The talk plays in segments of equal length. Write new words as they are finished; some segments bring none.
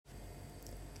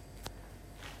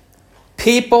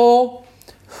People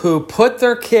who put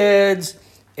their kids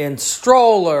in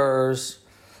strollers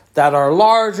that are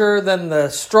larger than the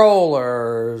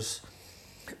strollers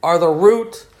are the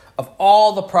root of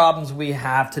all the problems we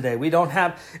have today.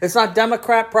 It's not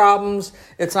Democrat problems.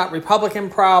 It's not Republican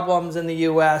problems in the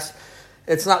U.S.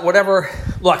 It's not whatever.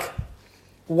 Look,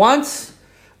 once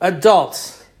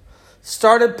adults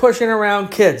started pushing around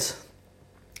kids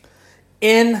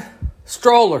in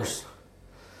strollers,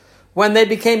 when they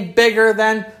became bigger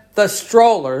than the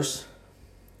strollers,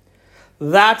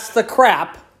 that's the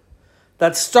crap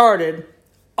that started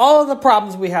all of the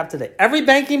problems we have today. Every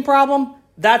banking problem,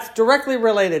 that's directly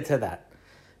related to that.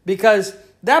 Because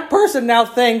that person now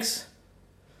thinks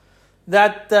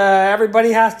that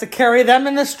everybody has to carry them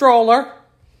in the stroller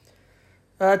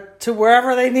to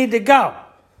wherever they need to go.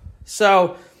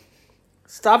 So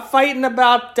stop fighting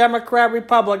about Democrat,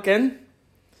 Republican.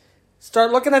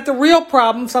 Start looking at the real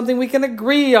problem, something we can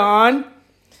agree on,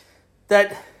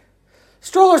 that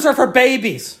strollers are for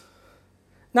babies,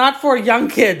 not for young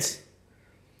kids.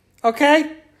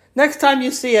 Okay? Next time you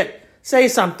see it, say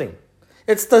something.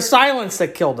 It's the silence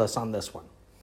that killed us on this one.